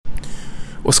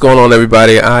What's going on,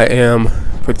 everybody? I am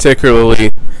particularly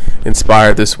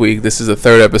inspired this week. This is the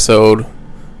third episode,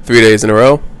 3 days in a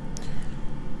row.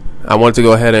 I wanted to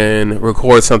go ahead and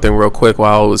record something real quick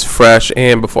while it was fresh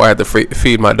and before I had to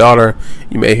feed my daughter.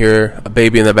 You may hear a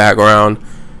baby in the background.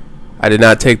 I did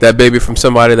not take that baby from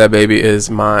somebody. That baby is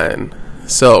mine.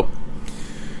 So,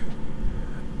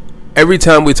 every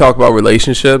time we talk about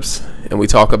relationships and we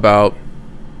talk about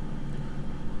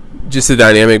just the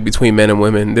dynamic between men and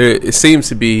women, it seems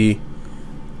to be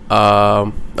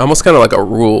almost kind of like a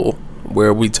rule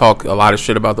where we talk a lot of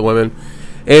shit about the women,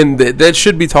 and that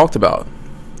should be talked about.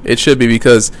 It should be,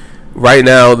 because right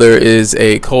now there is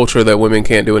a culture that women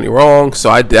can't do any wrong. So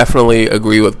I definitely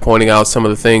agree with pointing out some of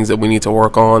the things that we need to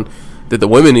work on, that the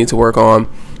women need to work on,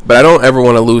 but I don't ever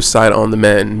want to lose sight on the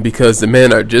men, because the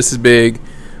men are just as big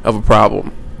of a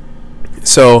problem.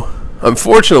 So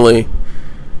unfortunately,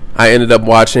 I ended up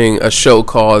watching a show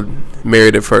called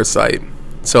Married at First Sight.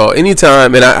 So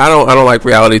anytime, and I don't like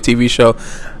reality TV show.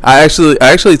 I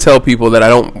actually tell people that I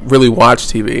don't really watch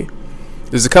TV.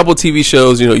 There's a couple TV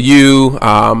shows, and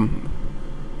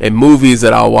movies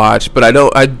that I'll watch, but I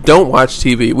don't watch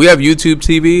TV. We have YouTube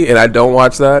TV, and I don't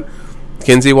watch that.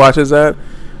 Kinsey watches that,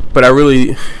 but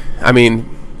who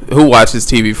watches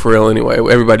TV for real anyway?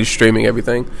 Everybody's streaming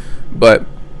everything, but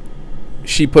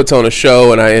she puts on a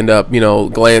show and I end up,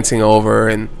 glancing over,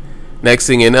 and next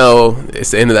thing you know,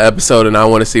 it's the end of the episode and I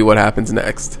want to see what happens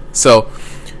next. So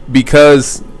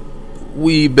because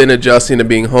we've been adjusting to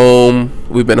being home,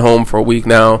 we've been home for a week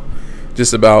now,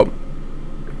 just about.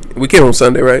 We came home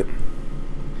Sunday, right?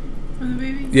 For the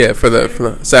baby? Yeah, for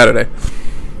the Saturday.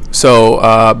 So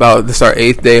this is our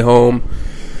 8th day home.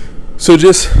 So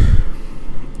just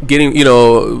getting, we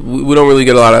don't really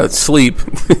get a lot of sleep,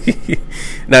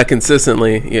 not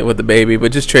consistently with the baby,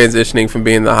 but just transitioning from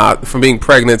being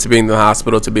pregnant to being in the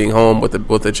hospital to being home with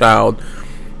the child.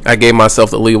 I gave myself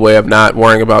the leeway of not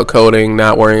worrying about coding,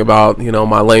 not worrying about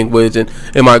my language, and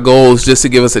my goals, just to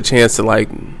give us a chance to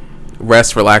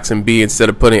rest, relax, and be, instead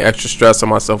of putting extra stress on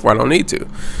myself where I don't need to.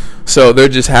 So there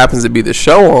just happens to be the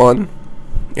show on,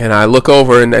 and I look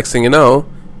over, and next thing you know,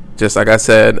 just like I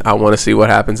said, I want to see what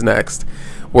happens next.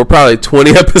 We're probably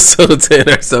 20 episodes in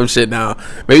or some shit now.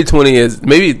 Maybe 20 is,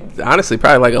 honestly,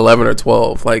 probably like 11 or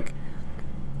 12.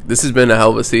 This has been a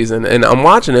hell of a season. And I'm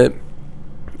watching it,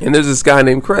 and there's this guy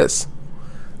named Chris.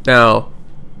 Now,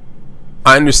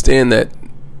 I understand that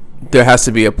there has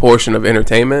to be a portion of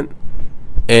entertainment,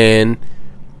 and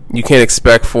you can't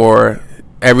expect for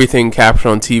everything captured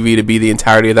on TV to be the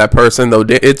entirety of that person, though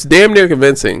it's damn near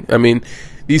convincing. I mean,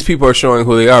 these people are showing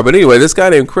who they are. But anyway, this guy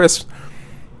named Chris,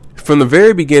 from the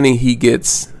very beginning, he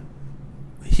gets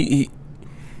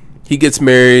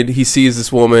married. He sees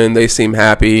this woman. They seem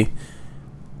happy,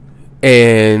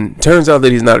 and turns out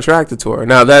that he's not attracted to her.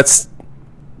 Now, that's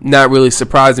not really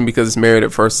surprising, because it's Married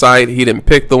at First Sight. He didn't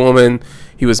pick the woman.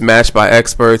 He was matched by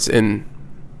experts, and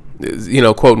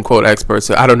quote unquote experts.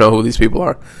 So I don't know who these people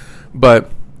are,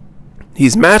 but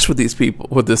he's matched with these people,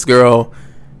 with this girl,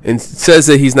 and says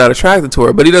that he's not attracted to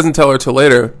her. But he doesn't tell her till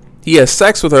later. He has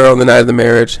sex with her on the night of the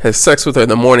marriage, has sex with her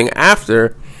the morning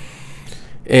after,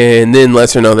 and then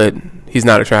lets her know that he's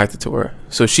not attracted to her.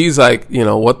 So she's like,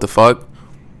 what the fuck?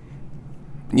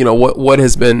 What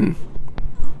is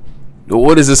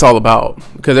this all about?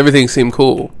 Because everything seemed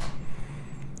cool.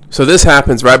 So this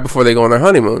happens right before they go on their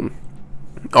honeymoon.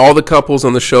 All the couples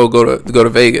on the show go to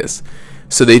Vegas.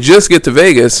 So they just get to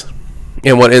Vegas,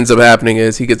 and what ends up happening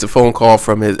is he gets a phone call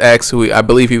from his ex, who I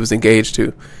believe he was engaged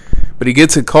to. But he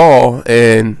gets a call,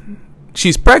 and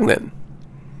she's pregnant.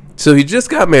 So he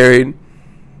just got married,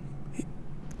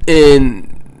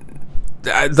 and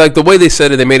the way they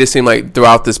said it, they made it seem like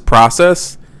throughout this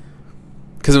process,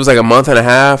 because it was like a month and a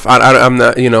half. I'm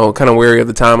not, kind of wary of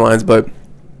the timelines, but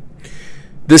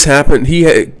this happened.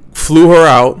 He flew her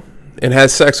out and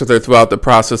had sex with her throughout the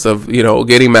process of,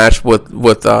 getting matched with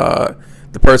the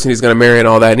person he's going to marry and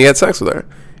all that. And he had sex with her,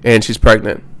 and she's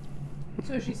pregnant.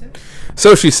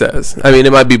 So she says. I mean,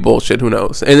 it might be bullshit. Who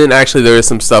knows? And then actually there is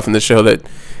some stuff in the show that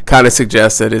kind of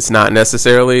suggests that it's not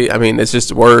necessarily. I mean, it's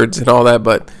just words and all that,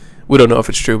 but we don't know if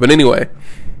it's true. But anyway,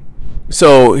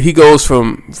 so he goes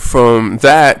from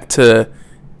that to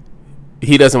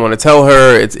he doesn't want to tell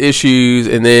her, it's issues,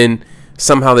 and then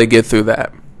somehow they get through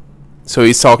that. So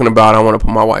he's talking about, I want to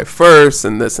put my wife first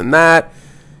and this and that.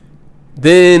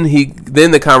 Then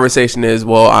the conversation is, he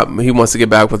wants to get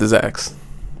back with his ex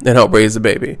and help raise the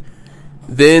baby.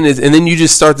 Then you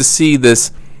just start to see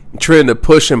this trend of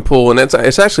push and pull, and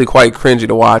it's actually quite cringy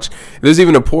to watch. There's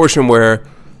even a portion where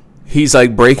he's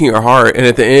like breaking her heart, and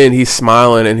at the end he's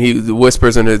smiling and he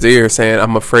whispers in his ear saying,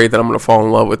 I'm afraid that I'm going to fall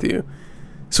in love with you.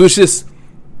 So it's just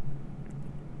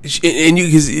and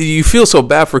you feel so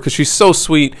bad for her because she's so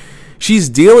sweet. She's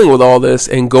dealing with all this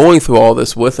and going through all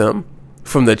this with him,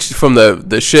 from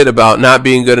the shit about not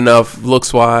being good enough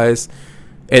looks wise,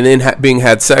 and then being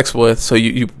had sex with. So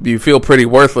you feel pretty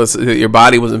worthless. Your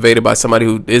body was invaded by somebody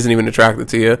who isn't even attracted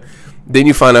to you. Then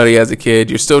you find out he has a kid.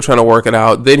 You're still trying to work it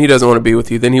out. Then he doesn't want to be with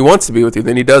you. Then he wants to be with you.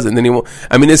 Then he doesn't. Then he won't.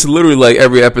 I mean, it's literally like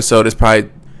every episode is probably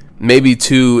maybe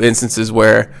 2 instances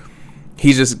where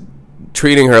he's just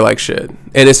treating her like shit.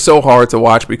 And it's so hard to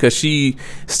watch because she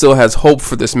still has hope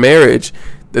for this marriage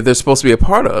that they're supposed to be a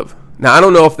part of. Now, I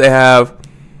don't know if they have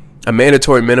a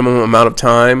mandatory minimum amount of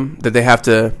time that they have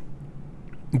to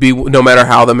be, no matter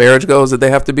how the marriage goes, that they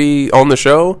have to be on the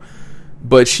show.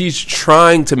 But she's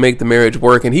trying to make the marriage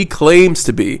work, and he claims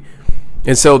to be.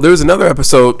 And so there's another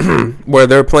episode where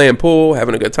they're playing pool,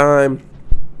 having a good time,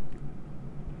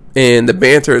 and the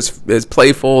banter is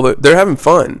playful. They're having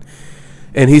fun.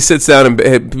 And he sits down,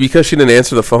 and because she didn't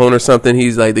answer the phone or something,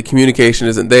 he's like, the communication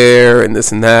isn't there, and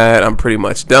this and that. I'm pretty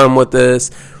much done with this.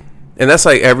 And that's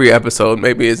like every episode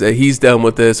maybe is that he's done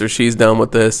with this or she's done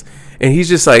with this. And he's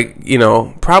just like,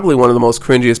 probably one of the most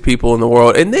cringiest people in the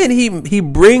world. And then he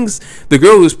brings the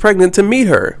girl who's pregnant to meet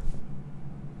her.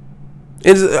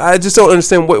 And I just don't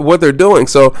understand what they're doing.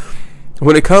 So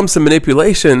when it comes to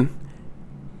manipulation,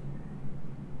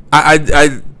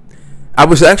 I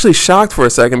was actually shocked for a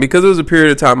second because there was a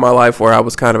period of time in my life where I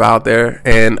was kind of out there.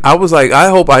 And I was like, I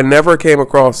hope I never came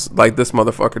across like this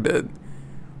motherfucker did.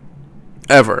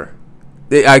 Ever.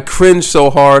 I cringe so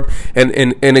hard,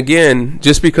 and again,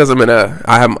 just because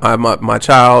I have my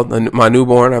child and my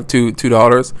newborn, I have two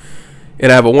daughters,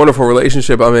 and I have a wonderful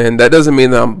relationship I'm in. That doesn't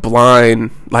mean that I'm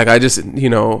blind. Like I just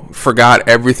forgot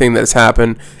everything that's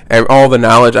happened, all the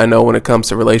knowledge I know when it comes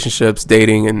to relationships,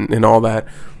 dating, and all that.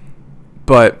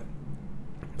 But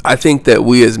I think that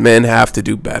we as men have to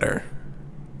do better.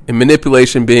 And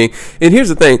manipulation being, and here's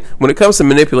the thing: when it comes to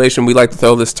manipulation, we like to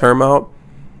throw this term out.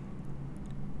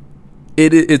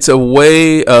 It's a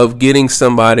way of getting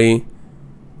somebody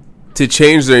to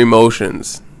change their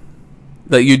emotions.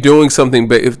 Like you're doing something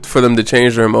for them to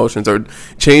change their emotions or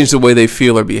change the way they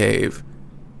feel or behave.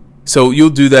 So you'll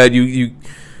do that.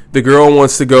 The girl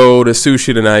wants to go to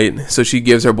sushi tonight, so she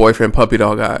gives her boyfriend puppy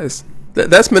dog eyes.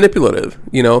 That's manipulative.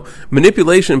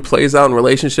 Manipulation plays out in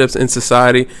relationships, in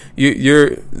society.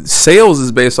 Your sales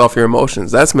is based off your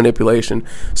emotions. That's manipulation.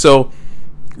 So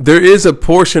there is a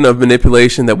portion of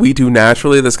manipulation that we do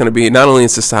naturally that's going to be not only in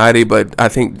society, but I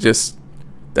think just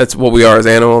that's what we are as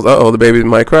animals. The baby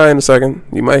might cry in a second.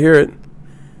 You might hear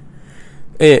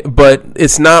it. But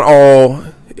it's not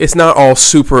all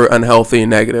super unhealthy and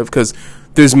negative, because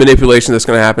there's manipulation that's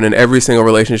going to happen in every single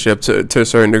relationship to a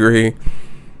certain degree.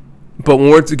 But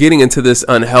when we're getting into this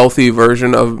unhealthy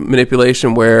version of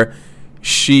manipulation where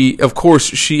she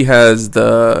has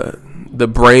the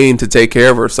brain to take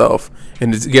care of herself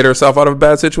and to get herself out of a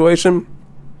bad situation,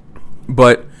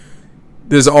 but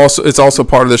it's also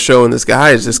part of the show, and this guy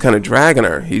is just kind of dragging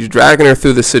her. He's dragging her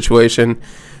through this situation,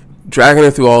 dragging her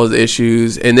through all his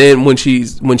issues, and then when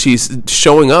she's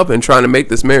showing up and trying to make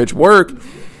this marriage work,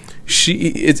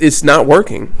 it's not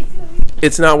working.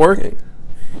 It's not working,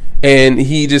 and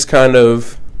he just kind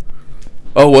of,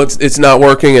 it's not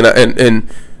working, and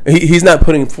he's not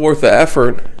putting forth the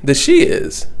effort that she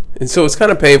is. And so it's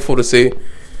kind of painful to see.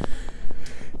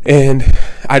 And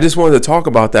I just wanted to talk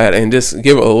about that and just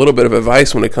give a little bit of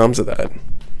advice when it comes to that.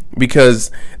 Because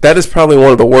that is probably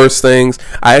one of the worst things.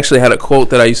 I actually had a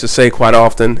quote that I used to say quite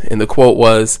often. And the quote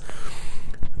was,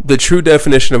 "The true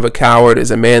definition of a coward is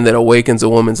a man that awakens a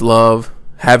woman's love,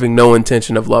 having no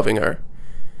intention of loving her."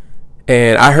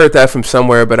 And I heard that from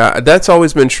somewhere, but that's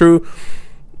always been true.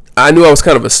 I knew I was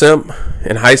kind of a simp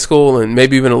in high school and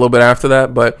maybe even a little bit after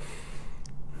that, but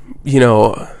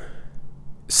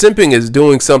simping is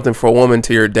doing something for a woman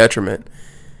to your detriment.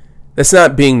 That's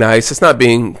not being nice. That's not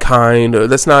being kind. Or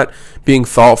that's not being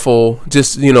thoughtful.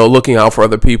 Just, looking out for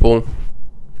other people.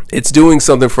 It's doing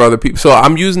something for other people. So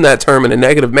I'm using that term in a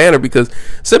negative manner because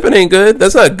simping ain't good.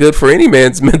 That's not good for any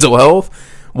man's mental health,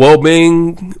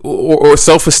 well-being, or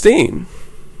self-esteem.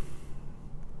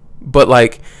 But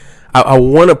I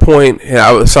want to point,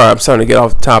 I'm starting to get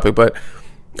off the topic, but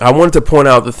I wanted to point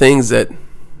out the things that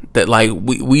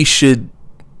we should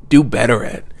do better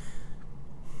at.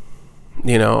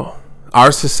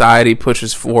 Our society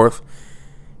pushes forth,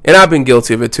 and I've been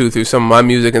guilty of it too through some of my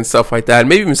music and stuff like that,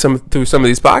 maybe even through some of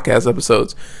these podcast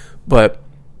episodes, but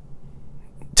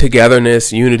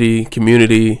togetherness, unity,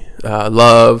 community,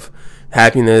 love,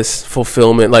 happiness,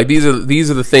 fulfillment, these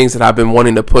are the things that I've been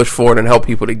wanting to push forward and help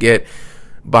people to get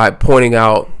by pointing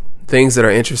out things that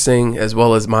are interesting as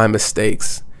well as my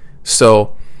mistakes.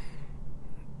 So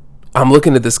I'm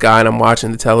looking at this guy and I'm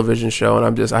watching the television show,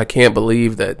 and I can't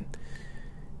believe that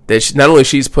not only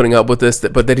she's putting up with this,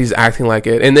 but that he's acting like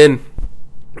it. And then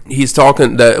he's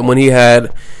talking that when he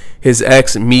had his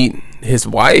ex meet his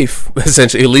wife,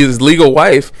 essentially his legal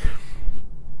wife,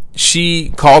 she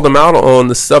called him out on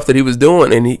the stuff that he was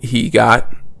doing, and he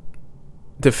got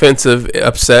defensive,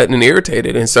 upset, and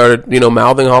irritated, and started,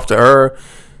 mouthing off to her.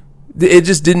 It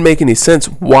just didn't make any sense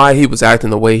why he was acting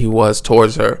the way he was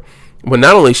towards her. When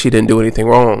not only she didn't do anything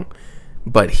wrong,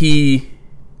 but he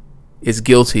is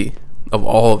guilty of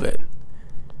all of it.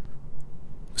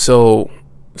 So,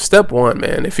 step one,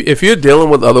 man, if you're dealing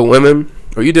with other women,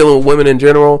 or you're dealing with women in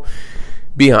general,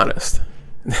 be honest.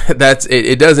 That's it.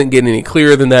 It doesn't get any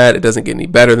clearer than that. It doesn't get any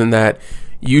better than that.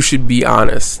 You should be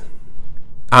honest.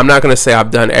 I'm not going to say I've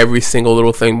done every single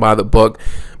little thing by the book,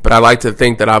 but I like to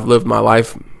think that I've lived my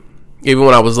life, even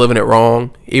when I was living it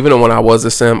wrong, even when I was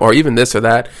a sim, or even this or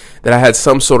that I had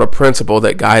some sort of principle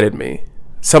that guided me,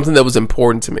 something that was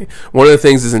important to me. One of the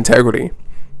things is integrity.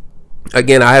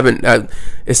 Again,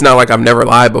 it's not like I've never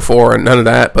lied before, and none of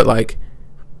that, but like,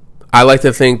 I like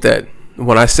to think that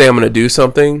when I say I'm going to do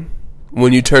something,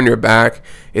 when you turn your back,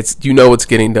 it's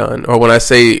getting done. Or when I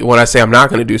say I'm not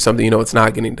going to do something, it's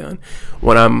not getting done.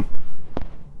 I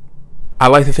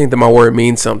like to think that my word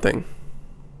means something,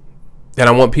 and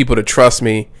I want people to trust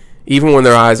me, even when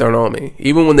their eyes aren't on me,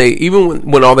 even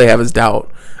when all they have is doubt.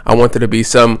 I want there to be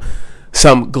some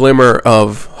glimmer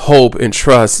of hope and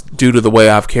trust due to the way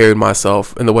I've carried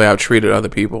myself and the way I've treated other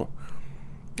people.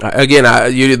 Again,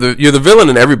 you're the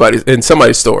villain in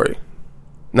somebody's story.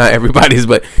 Not everybody's,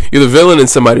 but you're the villain in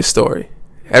somebody's story.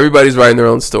 Everybody's writing their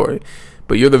own story,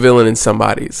 but you're the villain in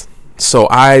somebody's. So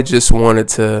I just wanted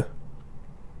to,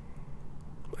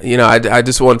 I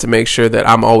just wanted to make sure that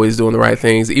I'm always doing the right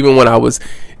things. Even when I was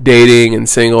dating and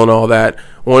single and all that,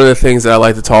 one of the things that I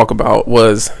like to talk about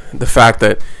was the fact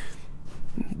that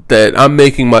I'm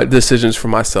making my decisions for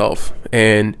myself,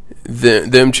 and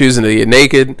them choosing to get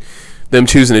naked, them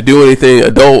choosing to do anything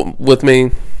adult with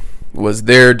me, was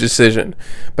their decision.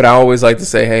 But I always like to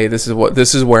say, hey, this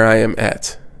is where I am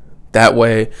at. That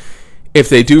way, if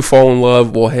they do fall in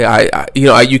love, well, hey,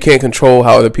 you can't control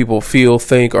how other people feel,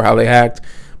 think, or how they act,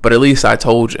 but at least I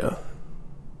told you.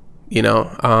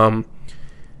 And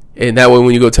that way,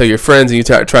 when you go tell your friends and you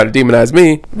try to demonize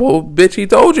me, well, bitch, he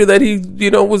told you that he,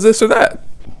 was this or that.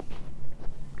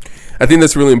 I think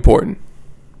that's really important.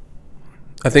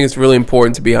 I think it's really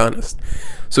important to be honest.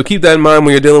 So keep that in mind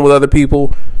when you're dealing with other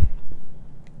people.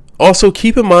 Also,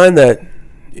 keep in mind that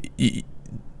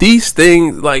these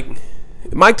things, like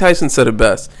Mike Tyson said it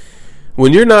best,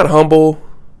 when you're not humble,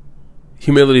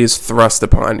 humility is thrust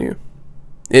upon you.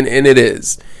 And it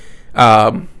is.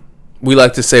 We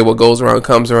like to say what goes around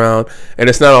comes around, and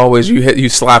it's not always you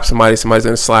slap somebody's going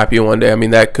to slap you one day. I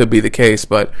mean, that could be the case,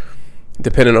 but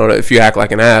depending on if you act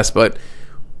like an ass. But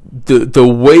the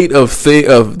weight of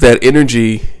that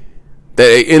energy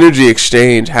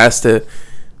exchange has to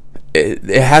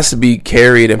be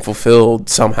carried and fulfilled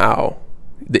somehow.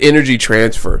 The energy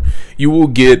transfer, you will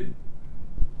get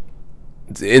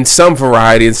in some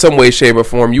variety, in some way, shape, or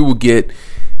form, you will get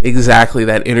exactly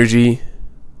that energy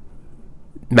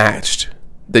matched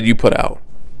that you put out.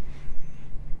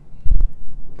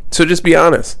 So just be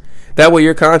honest. That way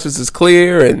your conscience is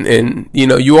clear, and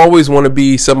you always want to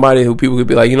be somebody who people could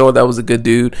be like, what, that was a good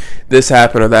dude, this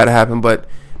happened or that happened, but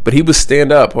he was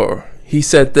stand up, or he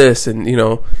said this, and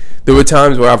there were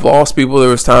times where I've lost people, there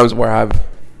was times where I've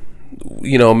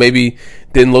maybe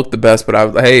didn't look the best, but I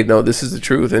was like, hey, no, this is the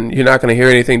truth, and you're not going to hear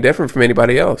anything different from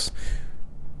anybody else.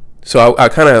 So I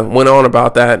kind of went on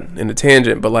about that in a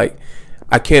tangent, but like,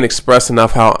 I can't express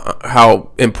enough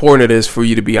how important it is for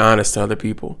you to be honest to other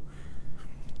people.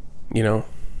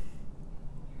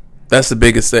 That's the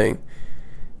biggest thing.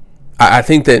 I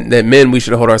think that men, we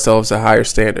should hold ourselves to a higher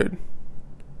standard.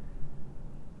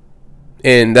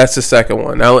 And that's the second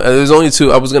one. Now, there's only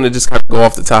two. I was going to just kind of go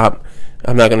off the top.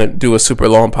 I'm not going to do a super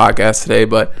long podcast today,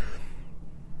 but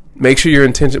make sure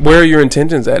where are your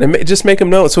intentions at? And just make them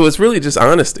know. So it's really just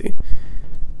honesty.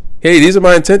 Hey, these are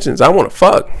my intentions. I want to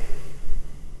fuck.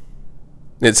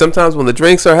 And sometimes when the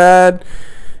drinks are had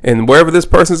and wherever this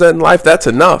person's at in life, that's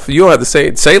enough. You don't have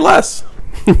to say less.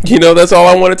 That's all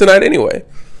I wanted tonight anyway.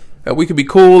 We could be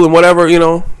cool and whatever,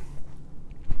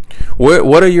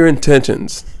 What are your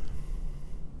intentions?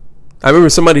 I remember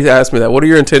somebody asked me that. What are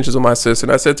your intentions with my sister?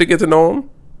 And I said, to get to know him.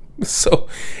 So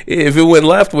if it went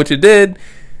left, which it did,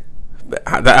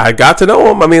 I got to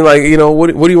know him. I mean, like, what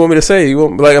do you want me to say?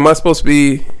 Am I supposed to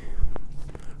be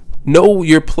know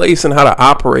your place and how to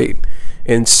operate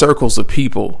in circles of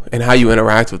people and how you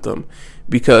interact with them?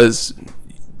 Because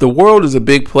the world is a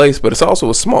big place, but it's also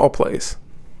a small place.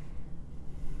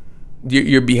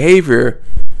 Your behavior,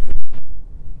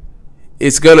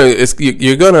 it's gonna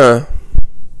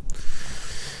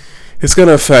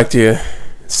affect you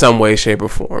some way, shape, or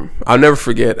form. I'll never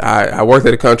forget. I worked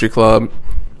at a country club,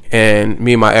 and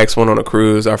me and my ex went on a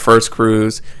cruise. Our first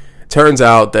cruise. Turns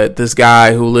out that this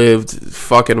guy who lived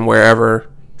fucking wherever,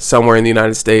 somewhere in the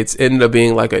United States, ended up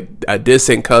being like a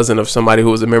distant cousin of somebody who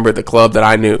was a member of the club that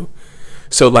I knew.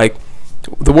 So like,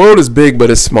 the world is big, but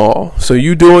it's small. So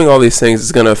you doing all these things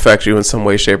is going to affect you in some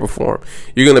way, shape, or form.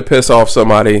 You're going to piss off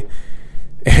somebody,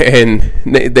 and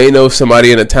they know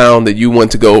somebody in a town that you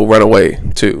want to go run away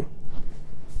to.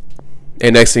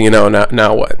 And next thing you know,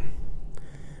 now what?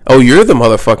 Oh, you're the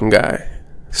motherfucking guy.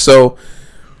 So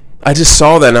I just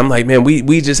saw that, and I'm like, man,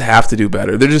 we just have to do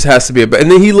better. There just has to be a better.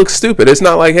 And then he looks stupid. It's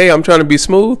not like, hey, I'm trying to be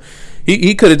smooth.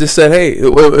 He could have just said, hey,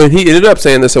 and he ended up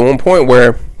saying this at one point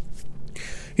where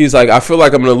he's like, I feel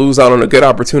like I'm going to lose out on a good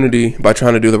opportunity by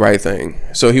trying to do the right thing.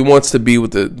 So he wants to be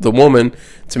with the woman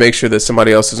to make sure that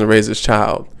somebody else doesn't raise his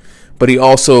child. But he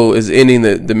also is ending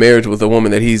the marriage with a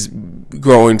woman that he's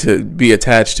growing to be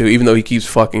attached to, even though he keeps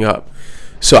fucking up.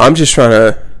 So I'm just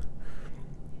I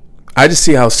just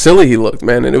see how silly he looked,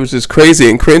 man. And it was just crazy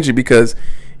and cringy because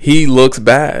he looks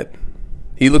bad.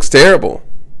 He looks terrible.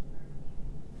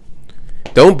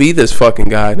 Don't be this fucking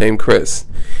guy named Chris.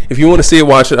 If you want to see it,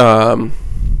 watch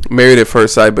Married at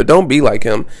First Sight, but don't be like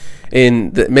him.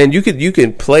 And man, you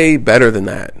can play better than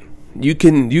that. You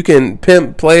can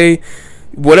pimp, play,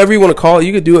 whatever you want to call it.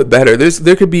 You could do it better.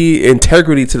 There could be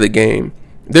integrity to the game.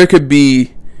 There could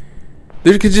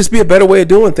just be a better way of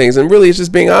doing things. And really, it's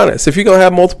just being honest. If you're gonna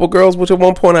have multiple girls, which at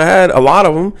one point I had a lot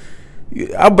of them,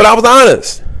 but I was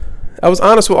honest. I was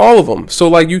honest with all of them. So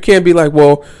like, you can't be like,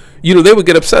 well, you know, they would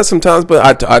get upset sometimes,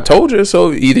 but I told you.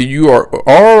 So either you are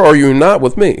or you're not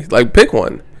with me. Like, pick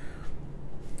one.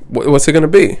 What's it going to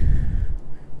be?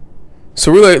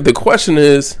 So really, the question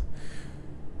is,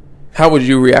 how would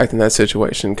you react in that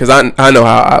situation? Because I know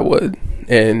how I would,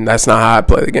 and that's not how I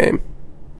play the game.